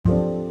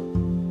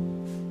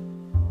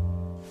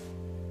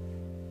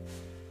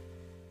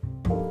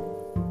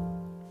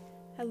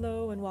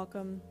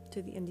welcome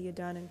to the India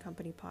Dunn and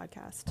Company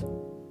podcast.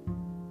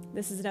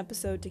 This is an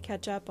episode to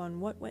catch up on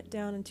what went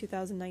down in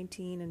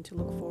 2019 and to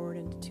look forward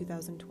into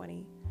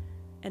 2020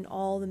 and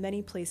all the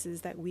many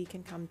places that we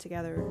can come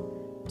together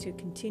to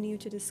continue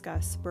to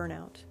discuss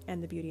burnout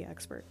and the beauty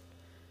expert.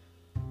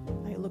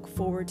 I look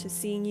forward to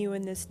seeing you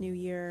in this new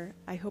year.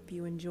 I hope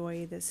you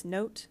enjoy this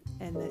note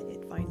and that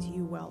it finds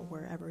you well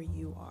wherever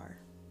you are.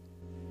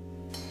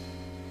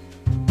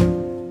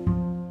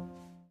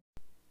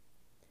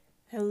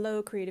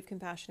 Hello, creative,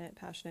 compassionate,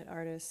 passionate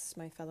artists,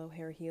 my fellow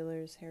hair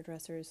healers,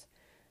 hairdressers.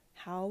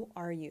 How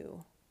are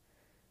you?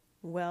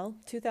 Well,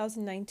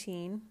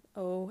 2019,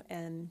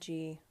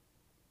 OMG,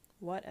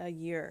 what a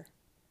year.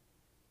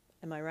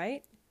 Am I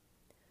right?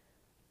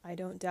 I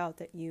don't doubt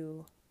that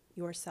you,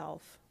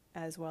 yourself,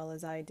 as well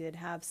as I did,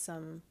 have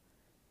some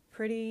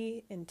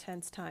pretty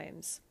intense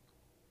times.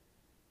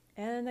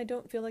 And I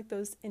don't feel like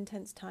those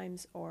intense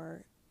times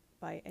are,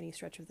 by any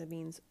stretch of the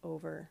means,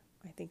 over.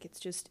 I think it's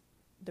just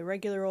the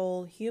regular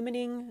old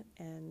humaning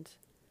and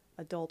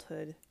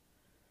adulthood.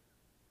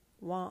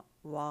 Wah,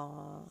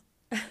 wah.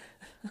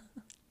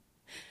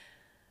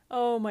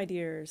 Oh, my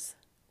dears.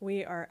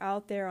 We are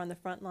out there on the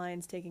front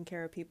lines taking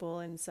care of people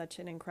in such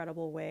an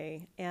incredible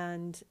way.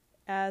 And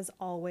as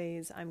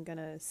always, I'm going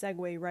to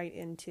segue right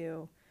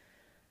into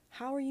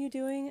how are you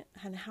doing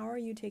and how are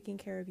you taking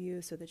care of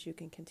you so that you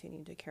can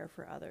continue to care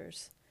for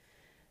others?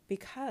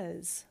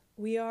 Because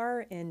we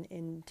are in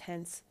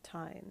intense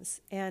times,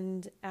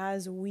 and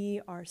as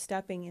we are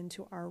stepping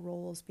into our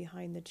roles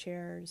behind the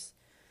chairs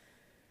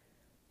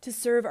to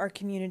serve our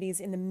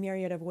communities in the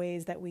myriad of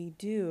ways that we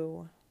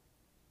do,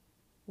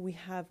 we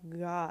have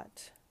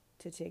got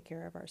to take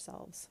care of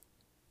ourselves.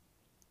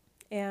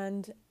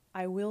 And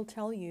I will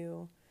tell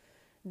you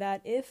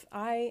that if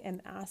I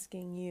am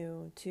asking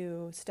you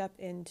to step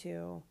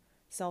into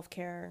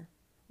self-care,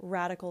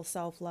 radical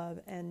self-love,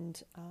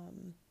 and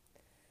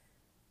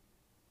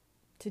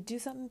to do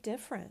something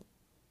different,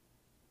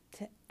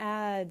 to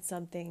add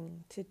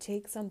something, to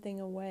take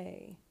something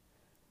away,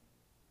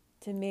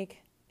 to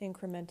make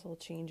incremental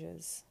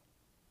changes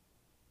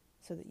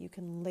so that you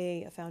can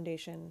lay a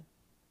foundation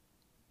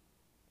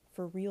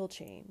for real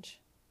change.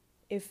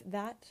 If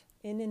that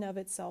in and of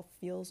itself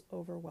feels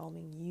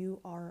overwhelming, you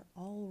are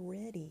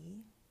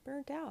already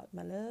burnt out,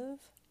 my love.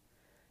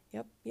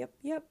 Yep.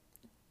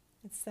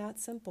 It's that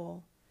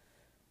simple.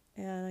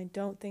 And I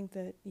don't think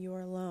that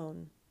you're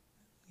alone.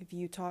 If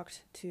you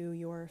talked to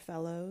your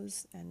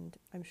fellows, and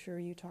I'm sure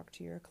you talk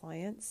to your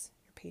clients,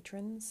 your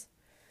patrons,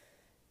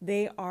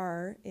 they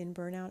are in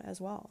burnout as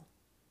well.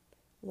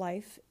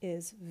 Life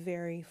is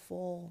very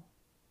full.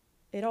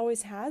 It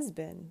always has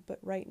been, but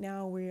right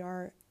now we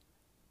are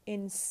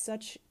in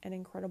such an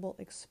incredible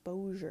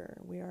exposure.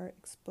 We are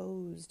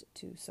exposed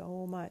to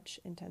so much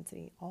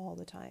intensity all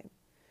the time.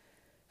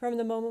 From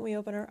the moment we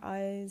open our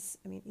eyes,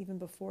 even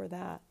before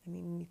that,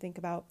 when you think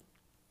about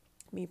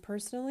me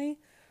personally,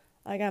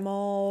 like I'm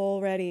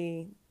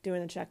already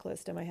doing a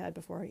checklist in my head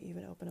before I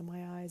even open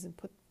my eyes and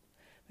put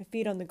my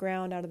feet on the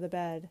ground out of the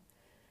bed.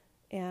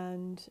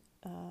 And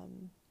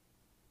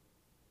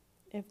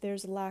if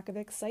there's a lack of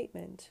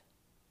excitement,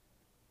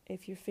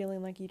 if you're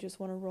feeling like you just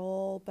want to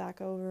roll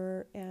back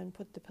over and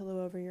put the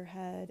pillow over your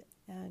head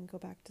and go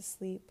back to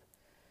sleep,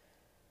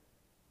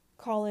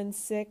 call in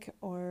sick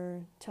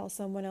or tell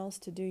someone else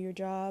to do your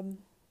job,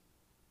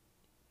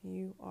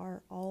 you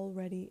are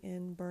already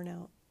in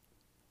burnout.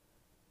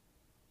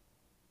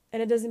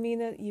 And it doesn't mean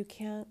that you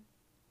can't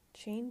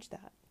change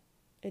that.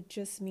 It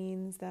just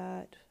means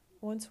that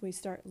once we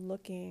start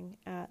looking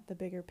at the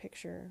bigger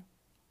picture,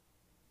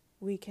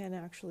 we can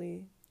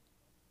actually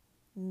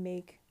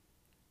make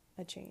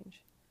a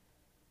change.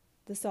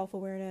 The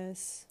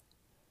self-awareness,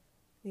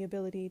 the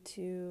ability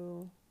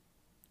to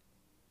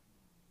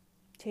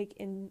take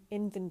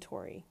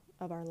inventory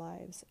of our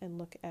lives and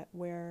look at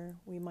where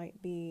we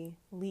might be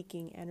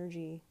leaking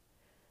energy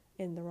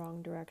in the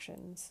wrong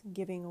directions,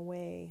 giving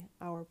away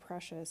our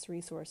precious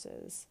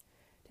resources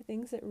to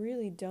things that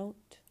really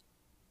don't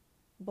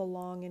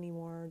belong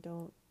anymore,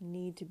 don't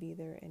need to be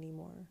there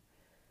anymore.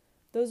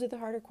 Those are the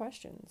harder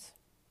questions.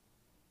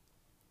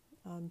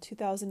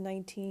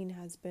 2019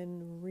 has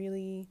been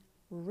really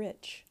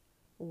rich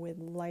with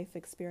life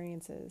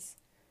experiences.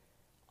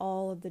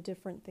 All of the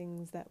different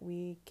things that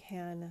we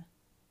can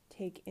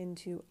take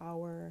into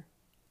our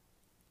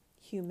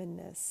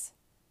humanness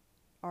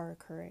are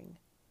occurring.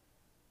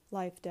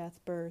 Life, death,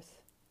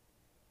 birth,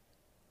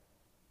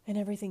 and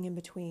everything in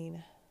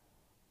between.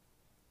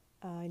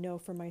 I know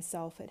for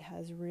myself it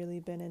has really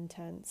been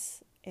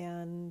intense,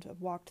 and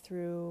I've walked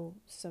through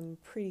some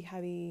pretty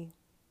heavy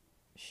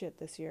shit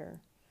this year.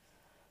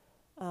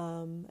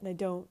 And I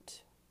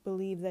don't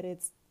believe that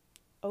it's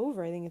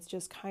over. I think it's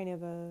just kind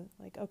of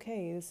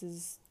okay, this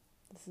is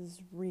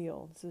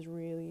real. This is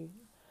really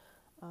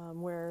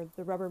where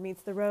the rubber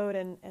meets the road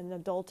and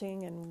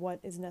adulting and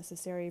what is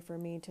necessary for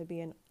me to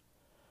be a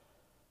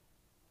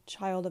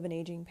child of an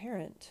aging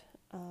parent,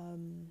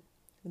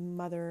 the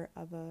mother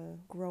of a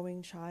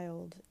growing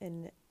child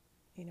in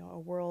a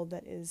world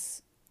that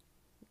is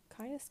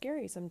kind of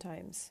scary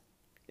sometimes.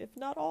 if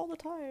not all the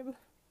time.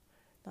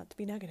 Not to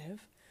be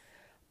negative,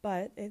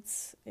 but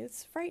it's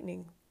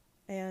frightening.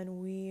 And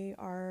we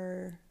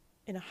are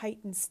in a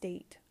heightened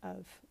state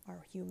of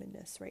our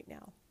humanness right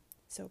now.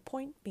 So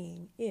point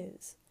being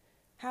is,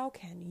 how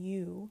can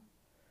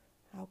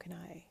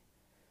I,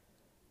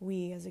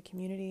 we as a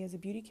community, as a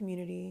beauty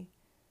community,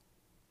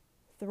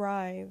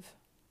 thrive,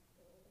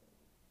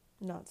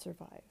 not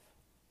survive?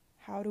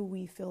 How do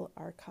we fill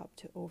our cup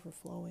to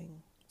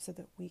overflowing so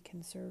that we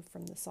can serve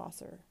from the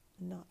saucer,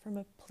 and not from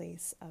a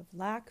place of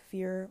lack,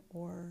 fear,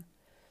 or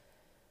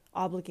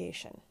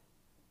obligation?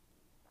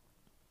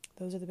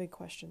 Those are the big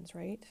questions,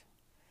 right?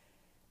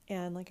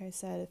 And like I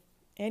said, if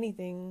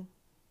anything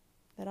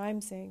that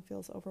I'm saying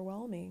feels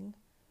overwhelming,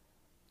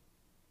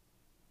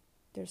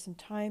 there's some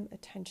time,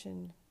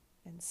 attention,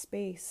 and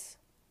space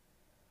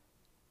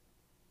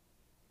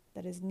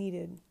that is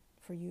needed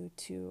for you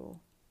to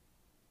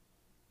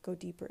go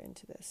deeper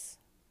into this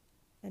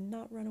and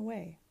not run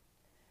away,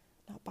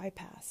 not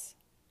bypass.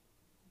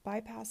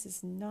 Bypass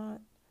is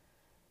not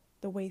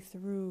the way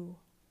through.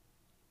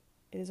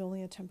 It is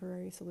only a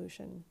temporary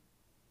solution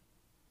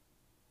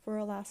for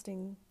a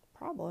lasting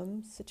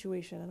problem,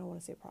 situation. I don't want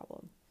to say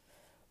problem,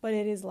 but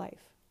it is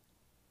life.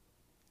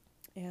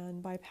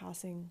 And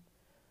bypassing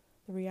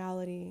the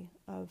reality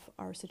of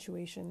our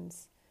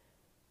situations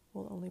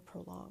will only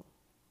prolong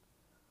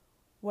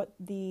what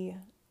the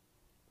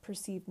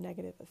perceived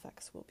negative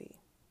effects will be.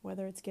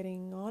 Whether it's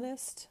getting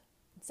honest,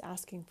 it's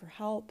asking for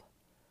help,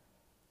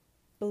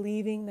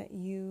 believing that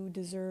you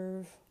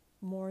deserve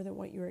more than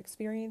what you're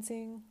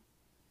experiencing.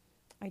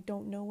 I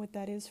don't know what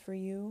that is for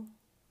you,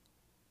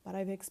 but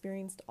I've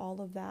experienced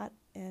all of that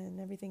and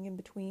everything in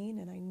between,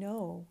 and I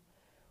know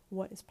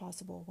what is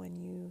possible when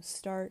you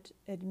start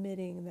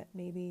admitting that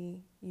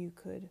maybe you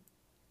could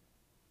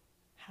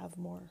have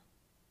more.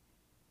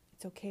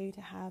 It's okay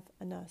to have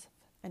enough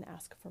and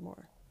ask for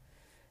more.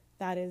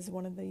 That is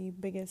one of the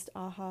biggest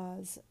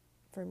ahas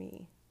for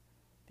me,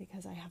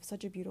 because I have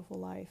such a beautiful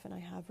life and I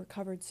have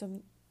recovered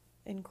some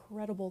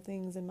incredible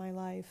things in my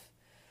life,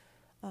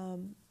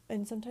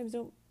 and sometimes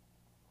don't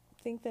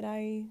think that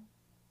I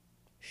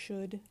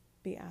should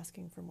be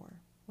asking for more,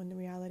 when the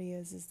reality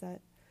is that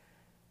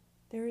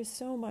there is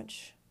so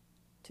much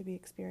to be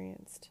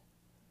experienced,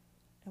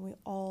 and we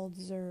all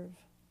deserve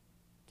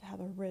to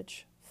have a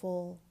rich,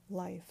 full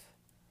life.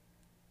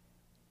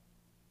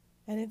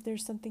 And if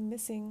there's something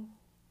missing,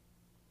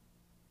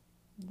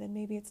 then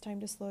maybe it's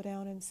time to slow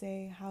down and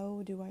say,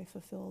 how do I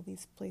fulfill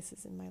these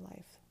places in my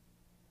life?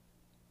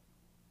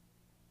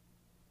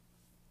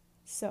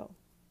 So,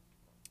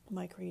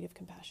 my creative,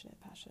 compassionate,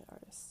 passionate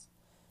artists,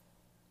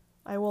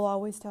 I will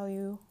always tell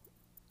you,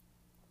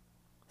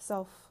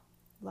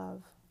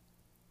 self-love,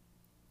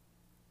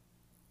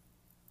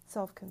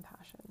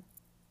 self-compassion,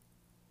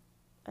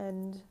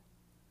 and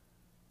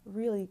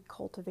really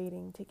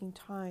cultivating, taking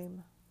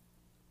time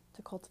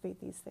to cultivate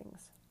these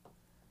things,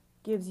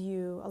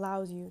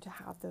 allows you to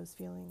have those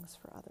feelings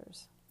for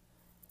others.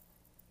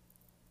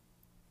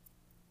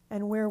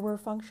 And where we're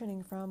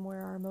functioning from,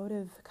 where our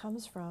motive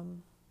comes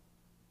from,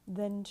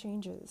 then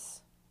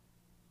changes.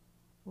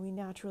 We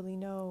naturally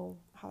know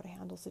how to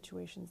handle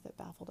situations that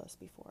baffled us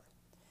before.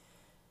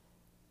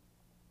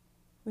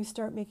 We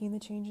start making the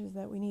changes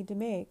that we need to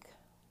make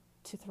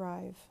to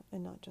thrive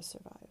and not just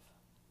survive.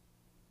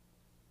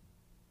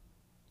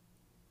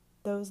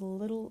 Those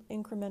little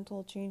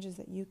incremental changes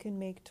that you can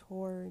make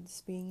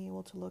towards being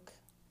able to look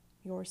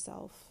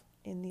yourself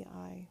in the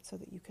eye so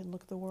that you can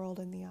look the world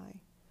in the eye.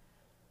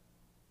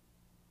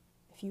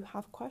 If you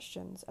have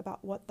questions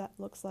about what that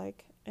looks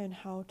like and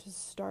how to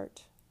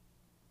start,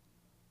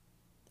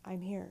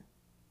 I'm here.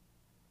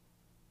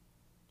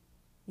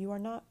 You are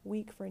not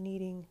weak for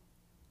needing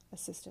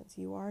assistance.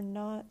 You are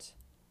not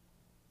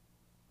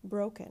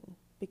broken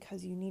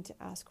because you need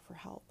to ask for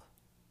help.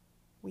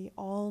 We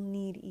all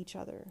need each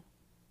other.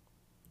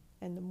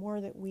 And the more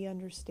that we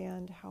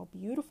understand how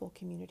beautiful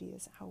community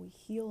is, how we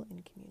heal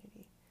in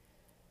community,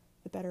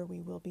 the better we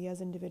will be as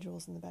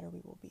individuals and the better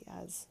we will be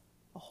as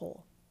a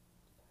whole.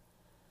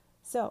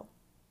 So,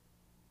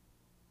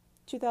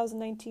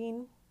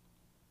 2019,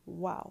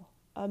 wow,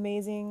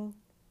 amazing,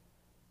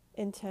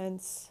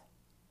 intense,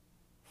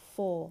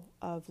 full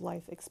of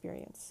life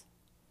experience.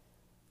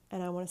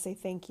 And I want to say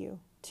thank you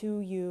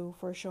to you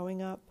for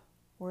showing up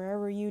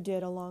wherever you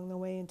did along the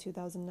way in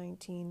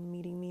 2019,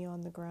 meeting me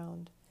on the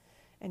ground.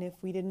 And if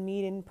we didn't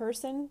meet in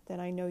person, then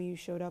I know you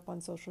showed up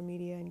on social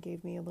media and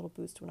gave me a little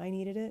boost when I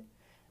needed it.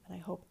 And I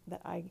hope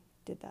that I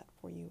did that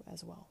for you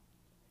as well.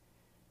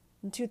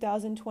 In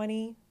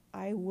 2020,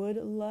 I would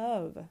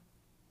love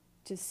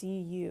to see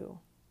you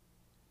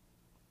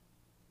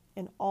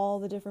in all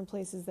the different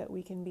places that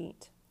we can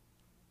meet.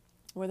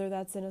 Whether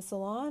that's in a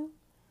salon,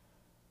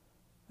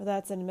 or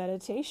that's in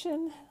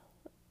meditation,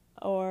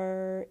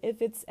 or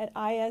if it's at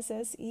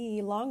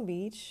ISSE Long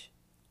Beach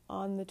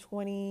on the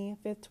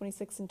 25th,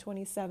 26th, and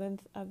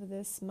 27th of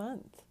this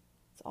month.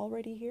 It's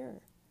already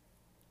here.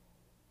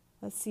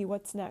 Let's see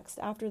what's next.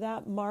 After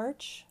that,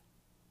 March,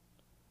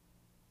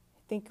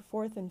 think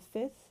 4th and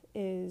 5th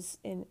is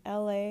in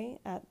LA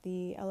at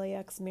the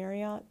LAX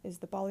Marriott is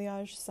the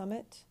Balayage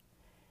Summit.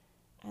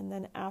 And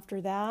then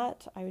after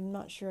that, I'm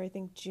not sure, I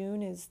think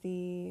June is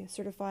the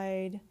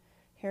Certified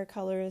Hair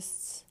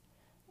Colorists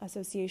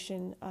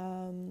Association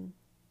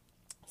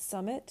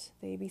Summit,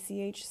 the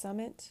ABCH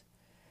Summit.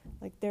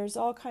 Like, there's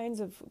all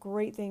kinds of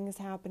great things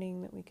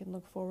happening that we can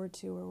look forward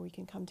to, where we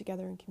can come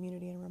together in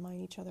community and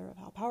remind each other of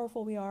how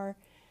powerful we are,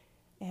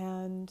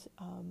 and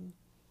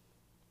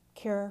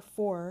care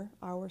for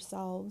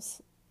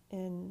ourselves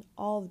in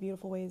all the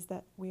beautiful ways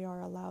that we are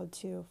allowed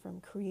to,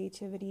 from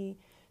creativity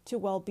to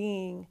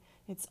well-being.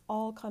 It's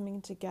all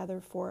coming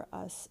together for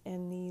us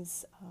in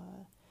these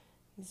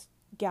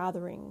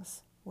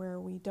gatherings, where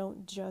we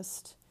don't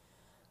just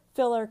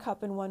fill our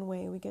cup in one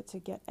way. We get to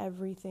get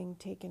everything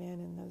taken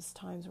in those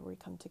times where we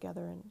come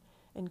together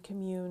and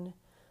commune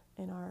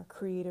in our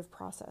creative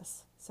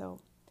process.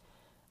 So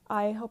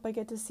I hope I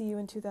get to see you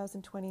in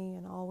 2020,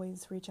 and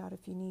always reach out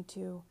if you need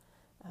to.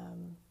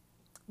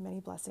 Many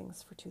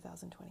blessings for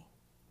 2020.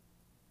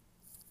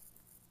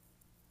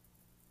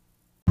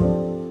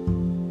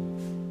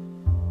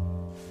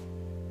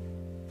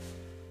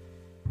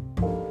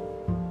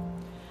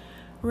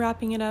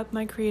 Wrapping it up,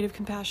 my creative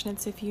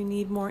compassionates, if you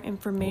need more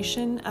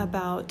information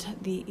about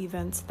the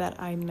events that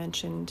I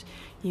mentioned,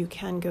 you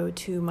can go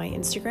to my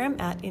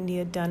Instagram at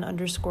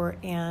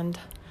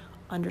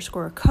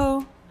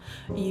indiadunn_and_co.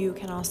 You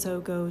can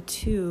also go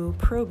to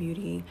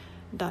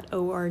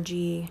probeauty.org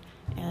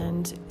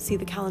and see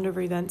the calendar of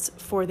events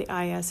for the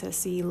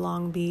ISSE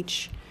Long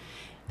Beach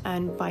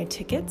and buy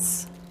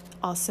tickets.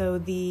 Also,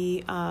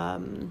 the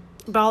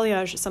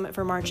Balayage Summit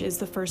for March is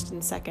the 1st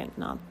and 2nd,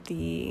 not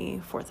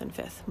the 4th and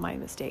 5th. My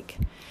mistake.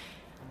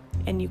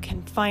 And you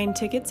can find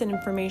tickets and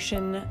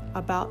information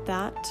about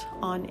that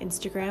on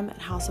Instagram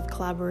at House of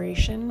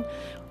Collaboration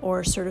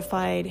or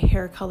Certified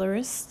Hair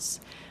Colorists.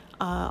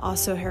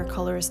 Also,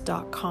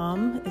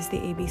 haircolorist.com is the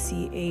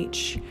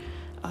ABCH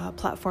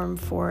platform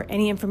for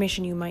any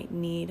information you might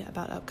need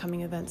about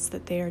upcoming events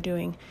that they are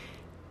doing.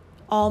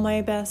 All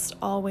my best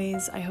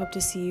always. I hope to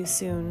see you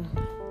soon.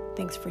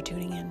 Thanks for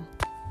tuning in.